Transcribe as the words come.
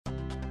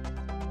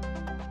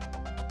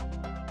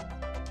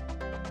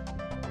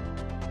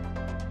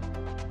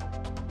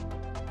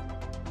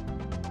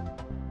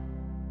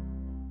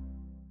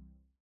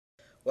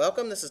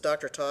Welcome. This is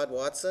Dr. Todd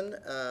Watson,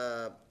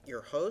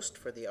 your host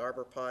for the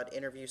ArborPod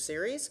interview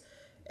series.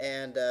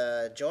 And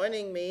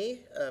joining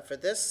me for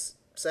this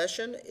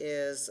session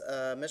is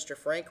Mr.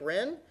 Frank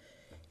Rinn.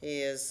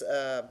 He is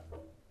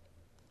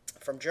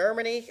from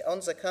Germany,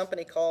 owns a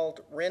company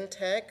called Rinn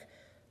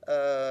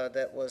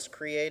that was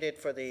created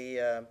for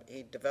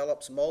he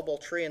develops mobile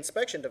tree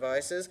inspection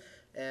devices.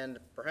 And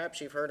perhaps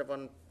you've heard of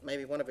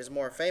maybe one of his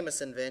more famous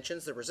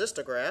inventions, the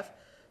resistograph.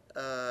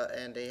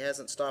 And he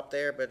hasn't stopped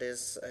there, but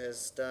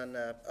has done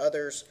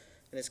others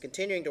and is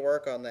continuing to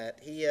work on that.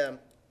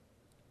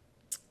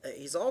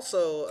 He's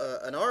also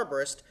an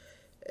arborist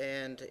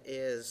and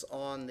is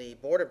on the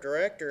board of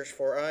directors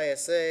for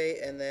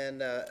ISA, and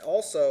then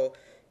also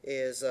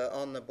is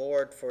on the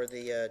board for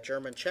the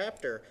German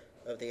chapter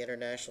of the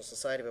International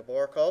Society of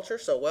Arboriculture.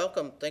 So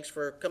welcome. Thanks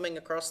for coming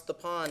across the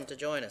pond to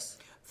join us.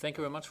 Thank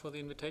you very much for the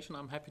invitation.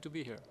 I'm happy to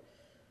be here.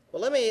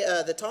 Well,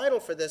 the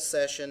title for this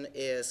session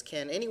is,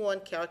 Can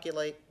Anyone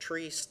Calculate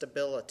Tree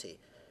Stability?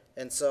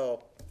 And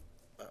so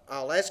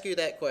I'll ask you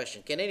that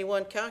question. Can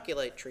anyone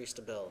calculate tree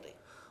stability?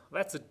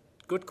 That's a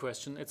good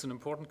question. It's an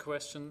important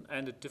question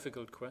and a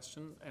difficult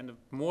question and a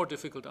more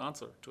difficult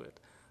answer to it.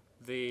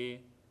 The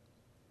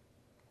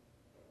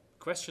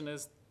question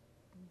is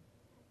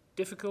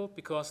difficult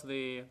because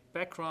the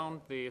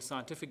background, the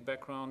scientific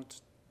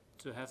background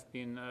to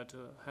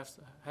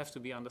have to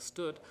be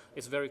understood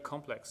is very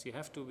complex. You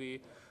have to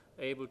be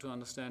able to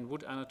understand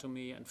wood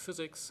anatomy and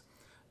physics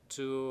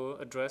to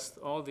address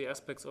all the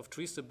aspects of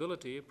tree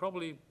stability.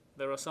 Probably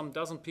there are some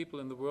dozen people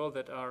in the world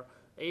that are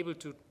able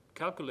to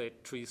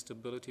calculate tree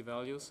stability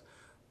values.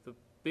 The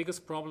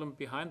biggest problem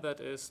behind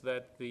that is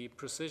that the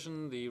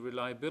precision, the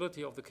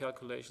reliability of the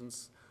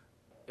calculations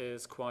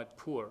is quite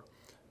poor.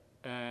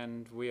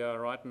 And we are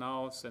right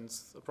now,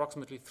 since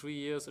approximately 3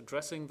 years,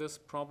 addressing this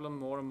problem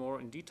more and more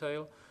in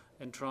detail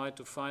and try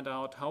to find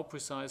out how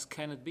precise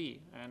can it be.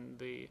 And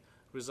the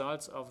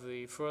results of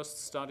the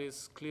first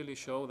studies clearly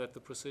show that the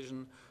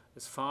precision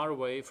is far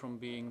away from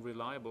being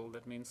reliable.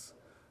 That means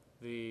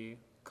the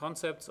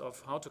concepts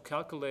of how to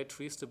calculate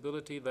tree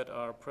stability that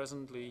are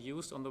presently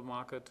used on the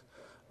market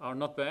are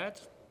not bad,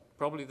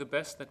 probably the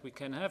best that we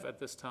can have at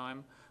this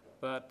time,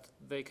 but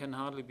they can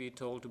hardly be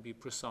told to be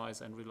precise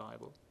and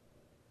reliable.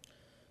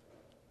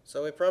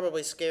 So we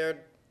probably scared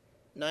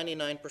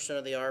 99%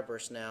 of the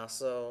arborists now,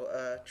 so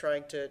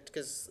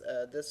because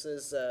this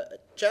is a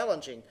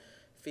challenging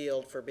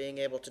field for being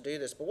able to do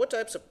this. But what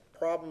types of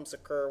problems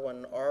occur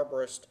when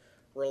arborists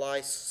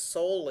rely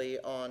solely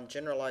on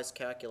generalized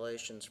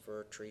calculations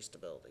for tree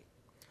stability?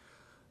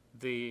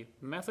 The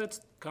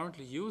methods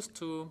currently used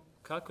to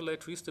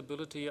calculate tree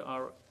stability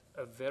are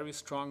a very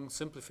strong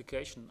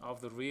simplification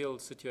of the real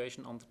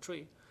situation on the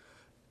tree.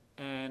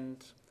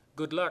 And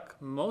good luck,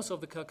 most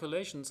of the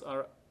calculations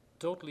are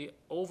totally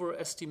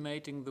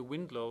overestimating the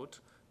wind load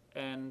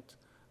and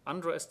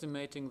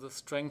underestimating the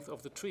strength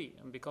of the tree.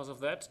 And because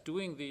of that,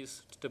 doing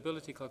these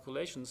stability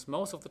calculations,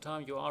 most of the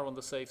time you are on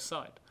the safe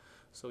side.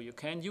 So you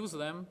can use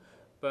them,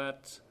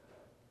 but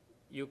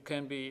you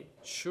can be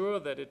sure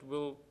that it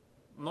will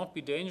not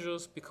be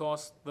dangerous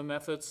because the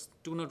methods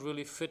do not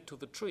really fit to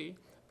the tree,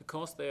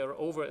 because they are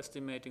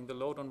overestimating the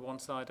load on one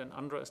side and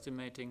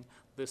underestimating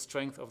the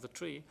strength of the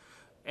tree.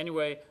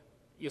 Anyway,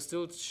 you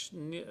still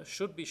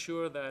should be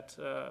sure that,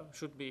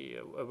 should be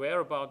aware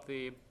about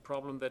the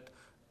problem that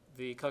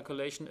the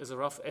calculation is a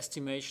rough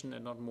estimation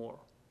and not more.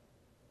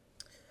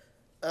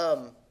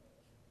 I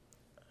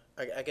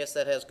guess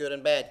that has good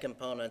and bad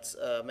components.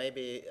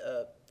 Maybe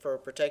for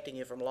protecting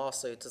you from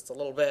lawsuits, it's a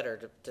little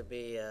better to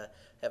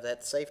have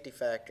that safety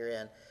factor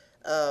in.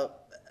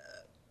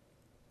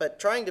 But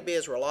trying to be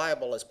as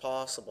reliable as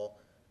possible,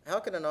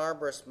 how can an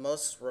arborist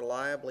most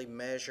reliably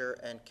measure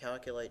and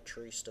calculate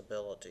tree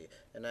stability?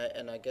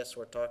 And I guess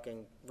we're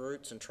talking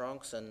roots and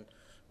trunks and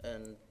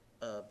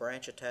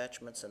branch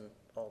attachments and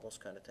all those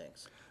kind of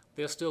things.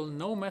 There's still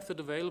no method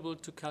available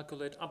to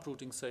calculate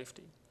uprooting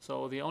safety.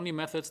 So the only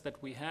methods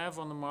that we have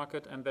on the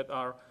market and that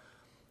are,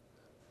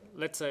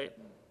 let's say,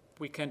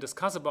 we can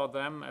discuss about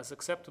them as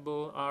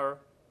acceptable are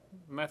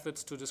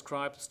methods to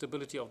describe the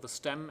stability of the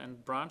stem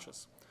and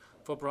branches.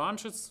 For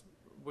branches,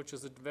 which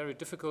is a very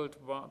difficult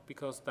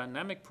because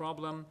dynamic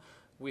problem,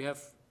 we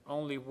have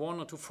only one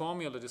or two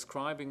formula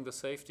describing the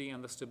safety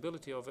and the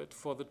stability of it.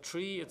 For the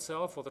tree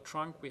itself, for the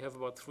trunk, we have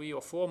about 3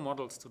 or 4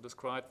 models to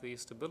describe the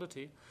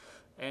stability,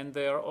 and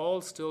they are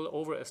all still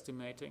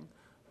overestimating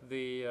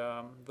the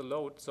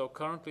load. So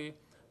currently,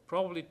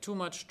 probably too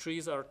much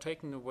trees are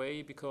taken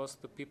away because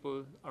the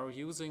people are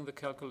using the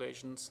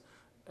calculations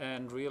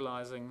and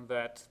realizing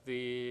that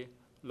the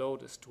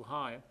load is too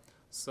high.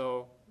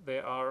 So they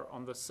are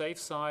on the safe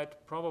side.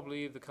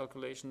 Probably the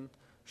calculation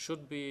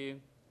should be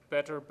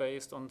better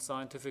based on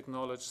scientific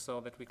knowledge so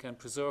that we can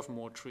preserve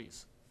more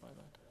trees by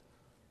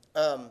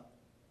that.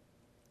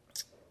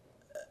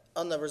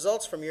 On the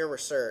results from your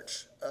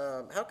research,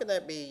 how can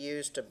that be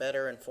used to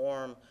better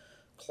inform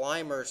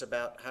climbers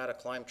about how to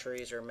climb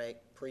trees or make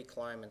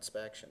pre-climb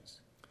inspections?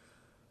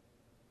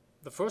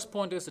 The first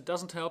point is it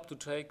doesn't help to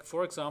take,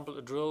 for example,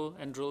 a drill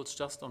and drill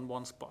just on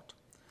one spot.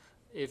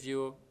 If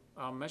you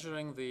are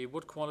measuring the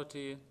wood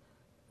quality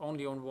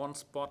only on one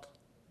spot,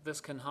 this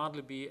can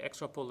hardly be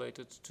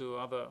extrapolated to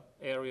other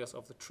areas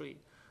of the tree.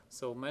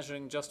 So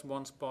measuring just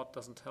one spot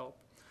doesn't help.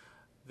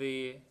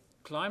 The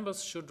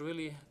climbers should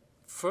really,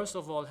 first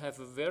of all, have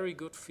a very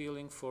good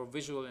feeling for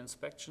visual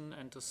inspection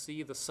and to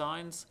see the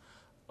signs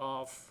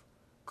of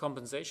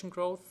compensation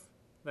growth.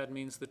 That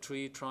means the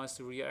tree tries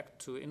to react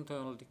to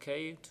internal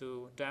decay,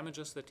 to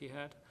damages that he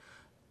had.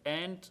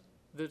 And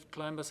the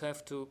climbers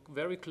have to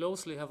very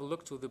closely have a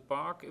look to the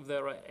bark if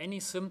there are any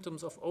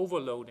symptoms of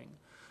overloading.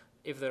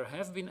 If there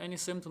have been any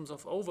symptoms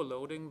of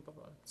overloading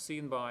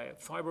seen by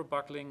fiber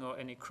buckling or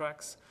any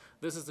cracks,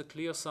 this is a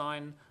clear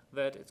sign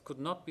that it could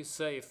not be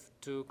safe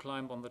to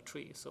climb on the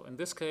tree. So in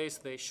this case,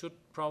 they should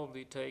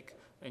probably take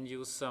and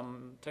use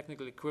some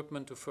technical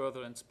equipment to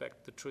further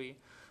inspect the tree.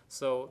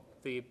 So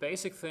the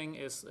basic thing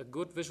is a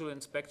good visual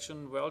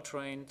inspection, well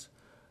trained,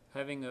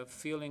 having a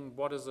feeling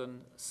what is a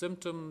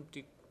symptom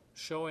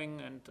showing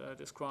and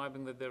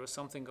describing that there is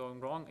something going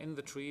wrong in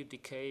the tree,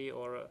 decay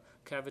or a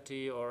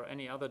cavity or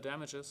any other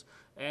damages,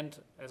 and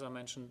as I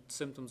mentioned,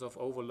 symptoms of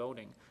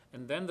overloading.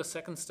 And then the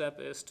second step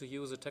is to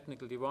use a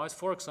technical device,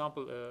 for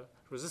example, a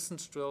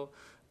resistance drill,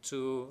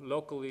 to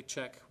locally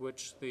check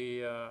which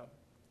the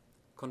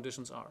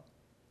conditions are.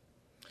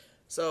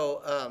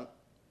 So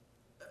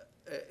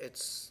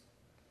it's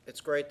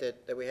great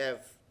that we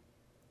have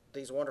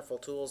these wonderful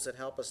tools that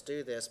help us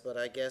do this, but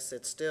I guess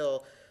it's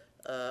still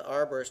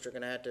arborists are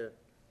going to have to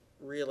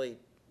really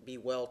be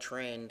well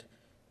trained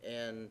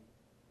in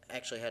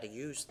actually how to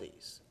use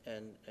these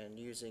and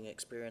using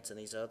experience in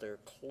these other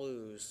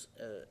clues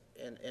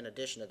in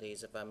addition to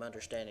these, if I'm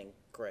understanding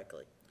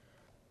correctly.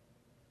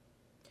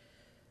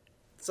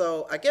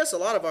 So I guess a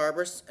lot of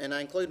arborists, and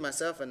I include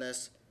myself in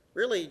this,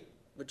 really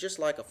would just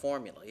like a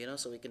formula,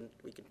 so we can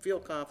feel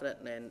confident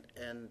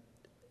and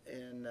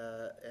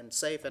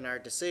safe in our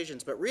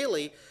decisions. But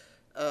really,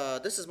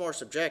 this is more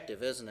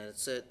subjective, isn't it?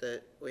 It's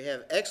that we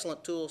have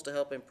excellent tools to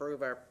help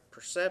improve our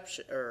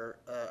perception or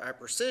our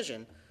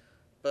precision,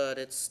 but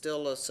it's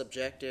still a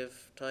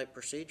subjective type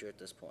procedure at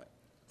this point.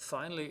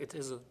 Finally, it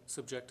is a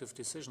subjective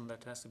decision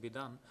that has to be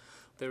done.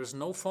 There is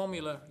no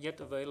formula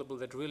yet available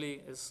that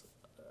really is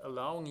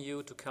allowing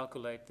you to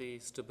calculate the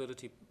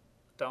stability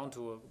down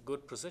to a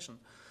good precision.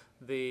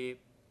 The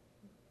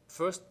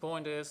first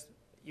point is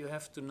you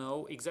have to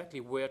know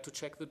exactly where to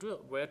check the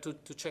drill, where to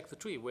check the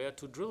tree, where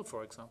to drill,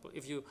 for example.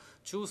 If you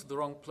choose the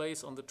wrong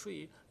place on the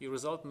tree, your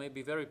result may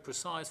be very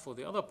precise for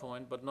the other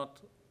point, but not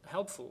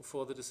helpful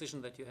for the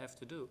decision that you have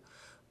to do.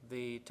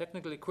 The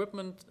technical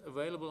equipment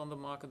available on the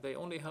market, they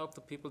only help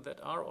the people that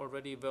are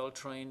already well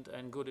trained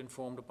and good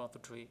informed about the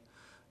tree.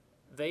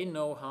 They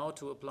know how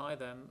to apply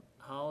them,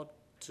 how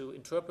to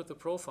interpret the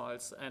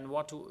profiles, and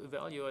what to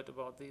evaluate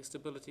about the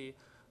stability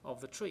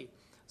of the tree.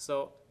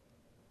 So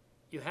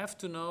you have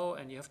to know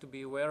and you have to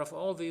be aware of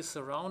all these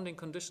surrounding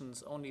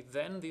conditions. Only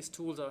then these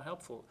tools are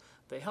helpful.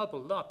 They help a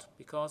lot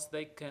because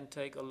they can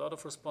take a lot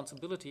of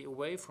responsibility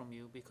away from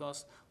you,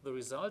 because the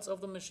results of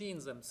the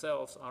machines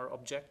themselves are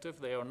objective.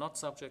 They are not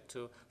subject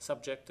to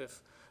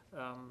subjective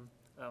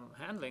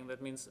handling.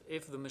 That means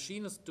if the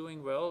machine is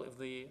doing well, if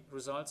the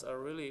results are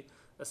really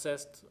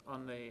assessed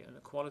in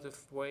a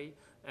qualitative way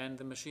and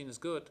the machine is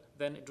good,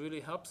 then it really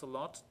helps a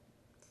lot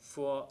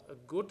for a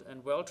good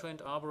and well-trained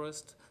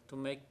arborist to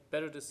make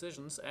better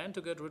decisions and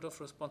to get rid of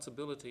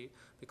responsibility,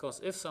 because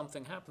if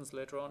something happens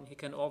later on, he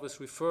can always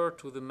refer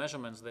to the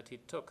measurements that he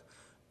took,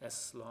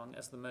 as long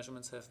as the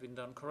measurements have been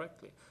done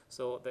correctly.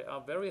 So they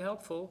are very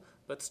helpful,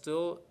 but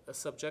still a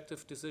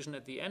subjective decision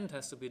at the end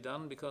has to be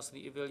done, because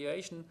the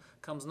evaluation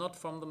comes not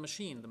from the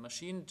machine. The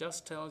machine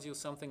just tells you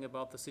something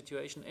about the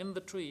situation in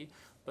the tree,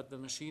 but the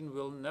machine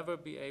will never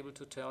be able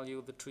to tell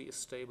you the tree is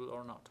stable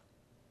or not.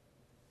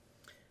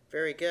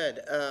 Very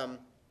good.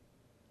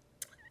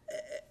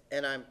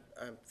 And I'm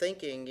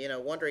thinking,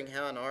 wondering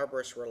how an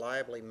arborist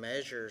reliably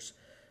measures,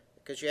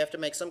 because you have to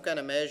make some kind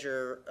of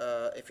measure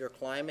if you're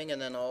climbing, and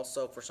then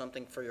also for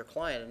something for your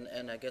client.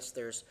 And I guess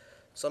there's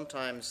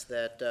sometimes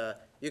that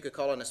you could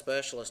call in a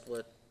specialist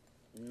with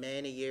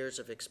many years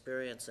of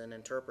experience in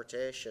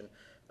interpretation.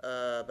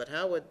 But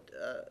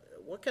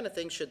what kind of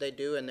things should they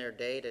do in their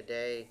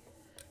day-to-day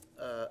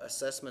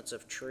assessments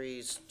of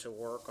trees to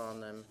work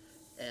on them?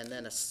 And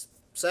then a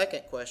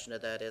second question to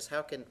that is,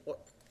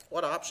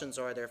 what options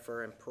are there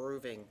for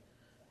improving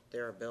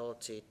their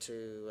ability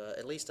to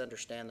at least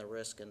understand the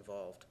risk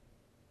involved?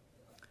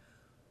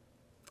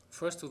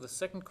 First, to the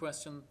second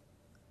question,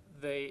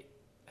 they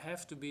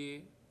have to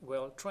be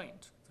well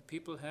trained. The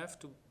people have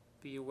to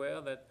be aware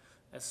that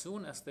as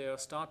soon as they are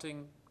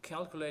starting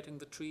calculating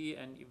the tree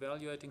and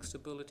evaluating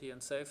stability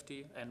and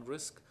safety and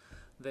risk,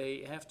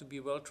 they have to be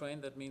well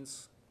trained. That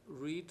means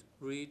read.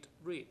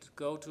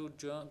 Go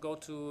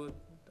to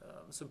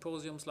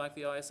symposiums like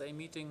the ISA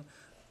meeting,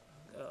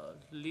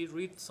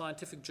 read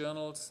scientific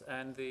journals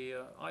and the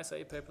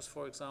ISA papers,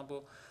 for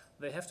example.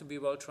 They have to be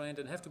well trained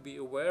and have to be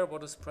aware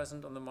what is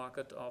present on the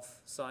market of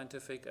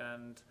scientific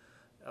and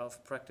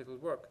of practical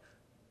work.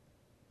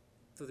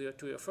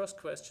 To your first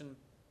question,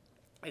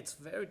 it's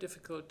very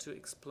difficult to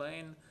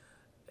explain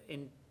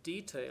in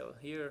detail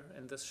here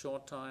in this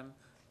short time,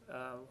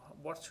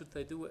 what should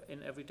they do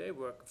in everyday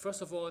work?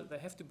 First of all, they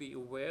have to be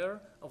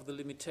aware of the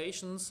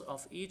limitations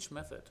of each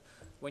method.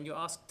 When you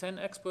ask 10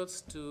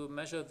 experts to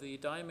measure the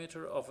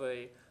diameter of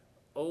a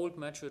old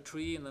mature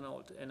tree in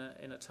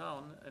a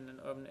town, in an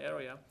urban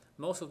area,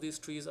 most of these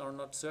trees are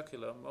not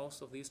circular,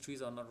 most of these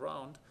trees are not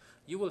round.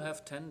 You will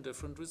have 10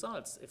 different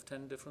results if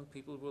 10 different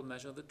people will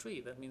measure the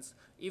tree. That means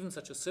even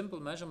such a simple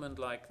measurement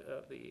like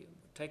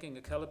taking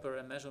a caliper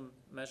and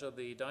measure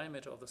the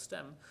diameter of the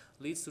stem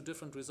leads to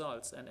different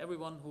results. And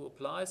everyone who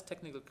applies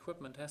technical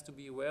equipment has to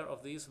be aware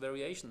of these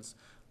variations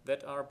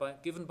that are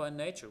given by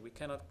nature. We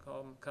cannot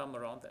come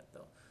around that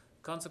though.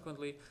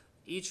 Consequently,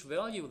 each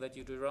value that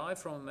you derive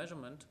from a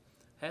measurement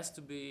has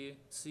to be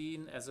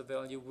seen as a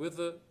value with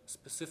a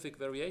specific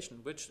variation,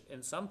 which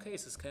in some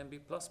cases can be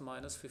plus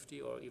minus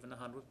 50 or even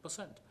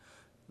 100%.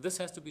 This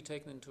has to be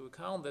taken into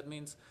account. That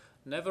means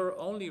never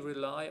only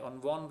rely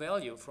on one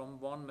value from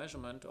one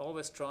measurement,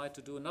 always try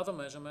to do another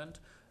measurement,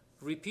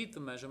 repeat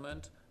the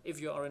measurement if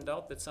you are in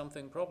doubt that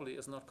something probably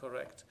is not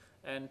correct,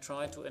 and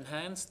try to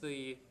enhance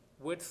the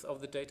width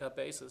of the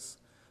databases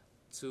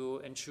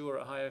to ensure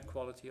a higher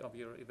quality of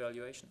your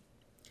evaluation.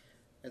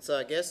 And so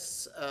I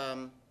guess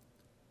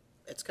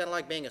it's kind of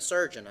like being a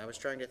surgeon. I was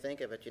trying to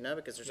think of it,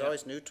 because there's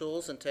always new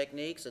tools and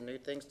techniques and new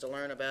things to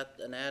learn about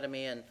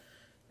anatomy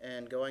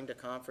and going to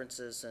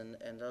conferences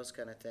and those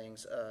kind of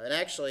things. And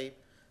actually,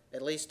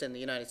 at least in the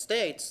United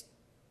States,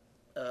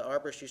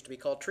 arborists used to be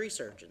called tree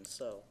surgeons,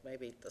 so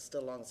maybe that's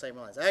still along the same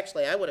lines.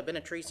 Actually, I would have been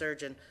a tree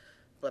surgeon,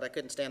 but I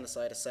couldn't stand the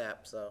sight of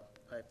sap, so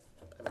I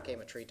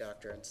became a tree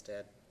doctor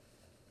instead.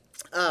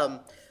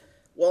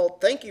 Well,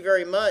 thank you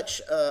very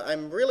much.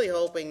 I'm really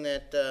hoping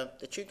that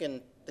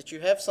you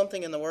have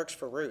something in the works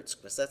for roots,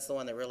 because that's the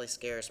one that really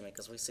scares me,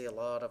 because we see a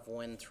lot of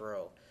wind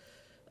throw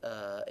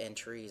in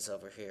trees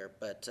over here.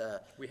 But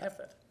we have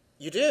that.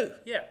 You do?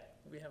 Yeah,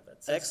 we have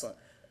that. Excellent.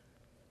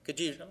 Could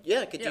you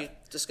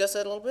discuss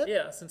that a little bit?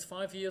 Yeah, since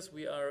 5 years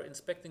we are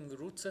inspecting the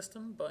root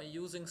system by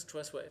using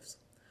stress waves.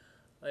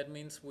 That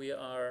means we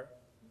are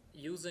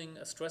using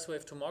a stress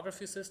wave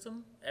tomography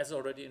system, as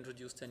already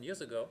introduced 10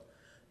 years ago.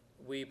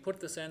 We put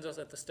the sensors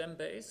at the stem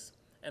base,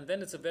 and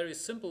then it's a very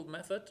simple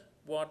method.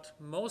 What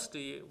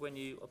mostly, when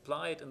you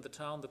apply it in the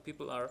town, the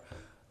people are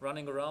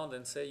running around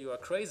and say you are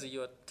crazy.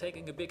 You are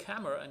taking a big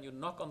hammer and you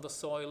knock on the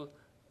soil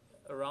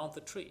around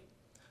the tree.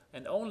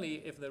 And only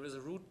if there is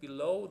a root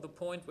below the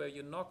point where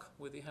you knock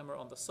with the hammer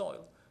on the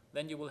soil,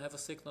 then you will have a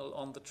signal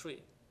on the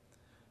tree.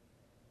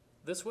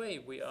 This way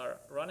we are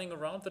running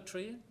around the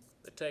tree.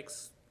 It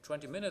takes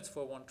 20 minutes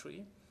for one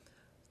tree,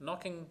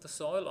 knocking the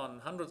soil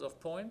on hundreds of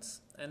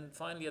points, and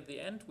finally at the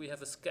end we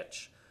have a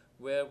sketch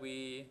where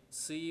we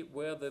see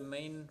where the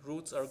main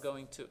roots are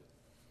going to.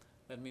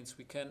 That means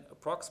we can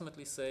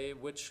approximately say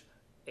which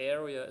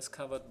area is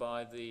covered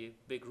by the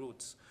big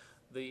roots.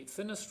 The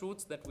thinnest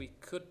roots that we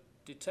could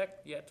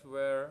detect yet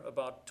were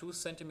about 2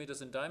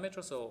 centimeters in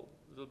diameter, so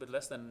a little bit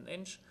less than an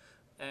inch,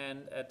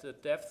 and at a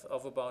depth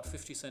of about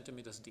 50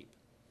 centimeters deep.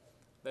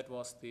 That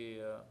was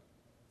the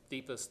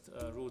deepest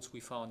roots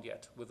we found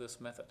yet with this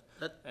method.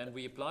 And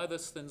we apply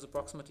this since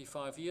approximately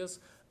 5 years,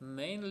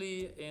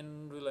 mainly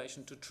in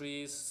relation to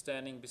trees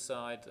standing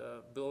beside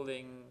a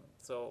building,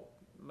 so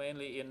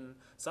mainly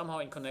somehow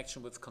in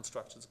connection with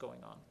constructions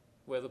going on,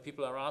 where the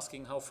people are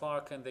asking how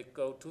far can they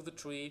go to the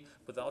tree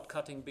without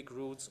cutting big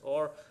roots,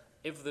 or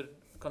if the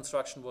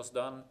construction was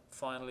done,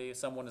 finally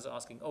someone is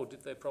asking, oh,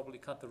 did they probably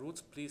cut the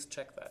roots? Please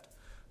check that.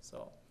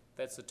 So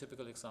that's a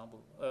typical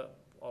example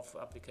of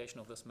application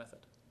of this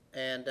method.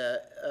 And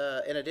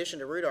in addition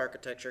to root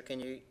architecture,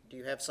 do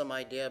you have some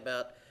idea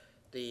about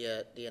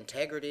the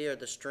integrity or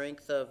the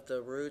strength of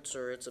the roots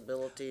or its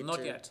ability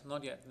Not yet.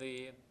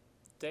 The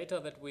data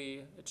that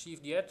we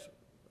achieved yet,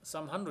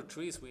 some 100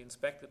 trees we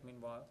inspected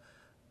meanwhile,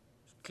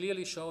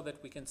 clearly show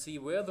that we can see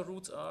where the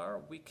roots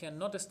are. We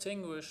cannot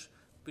distinguish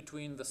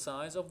between the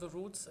size of the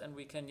roots, and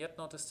we can yet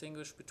not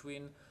distinguish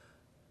between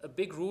a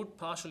big root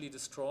partially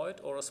destroyed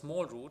or a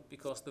small root,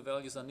 because the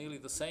values are nearly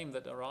the same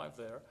that arrive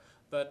there.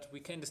 But we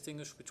can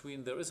distinguish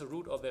between there is a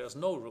root or there is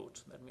no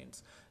root. That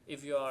means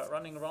if you are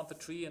running around the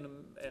tree in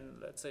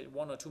let's say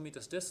 1 or 2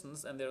 meters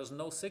distance and there is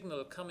no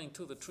signal coming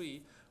to the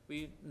tree,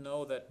 we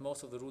know that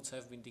most of the roots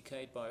have been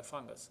decayed by a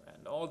fungus.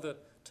 And all the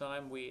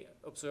time we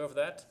observe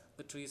that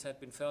the trees had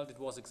been felled, it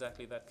was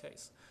exactly that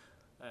case.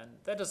 And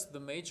that is the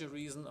major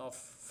reason of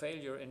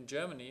failure in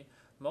Germany.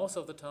 Most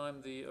of the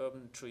time the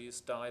urban trees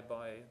die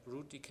by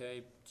root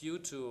decay due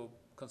to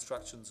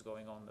constructions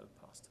going on in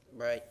the past.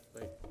 Right,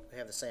 we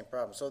have the same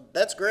problem. So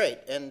that's great.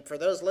 And for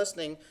those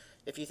listening,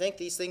 if you think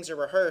these things are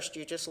rehearsed,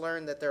 you just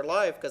learned that they're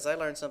live, because I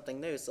learned something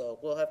new. So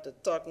we'll have to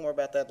talk more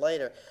about that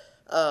later.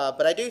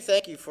 But I do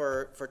thank you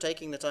for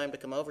taking the time to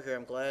come over here.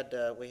 I'm glad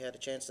we had a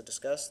chance to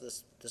discuss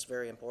this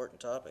very important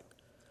topic.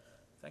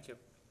 Thank you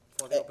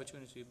for the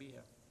opportunity to be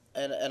here.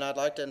 And I'd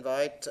like to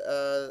invite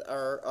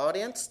our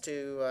audience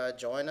to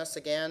join us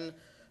again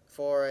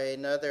for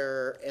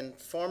another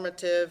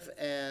informative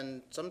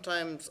and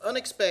sometimes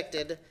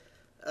unexpected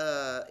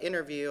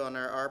interview on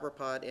our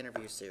ArborPod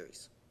interview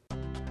series.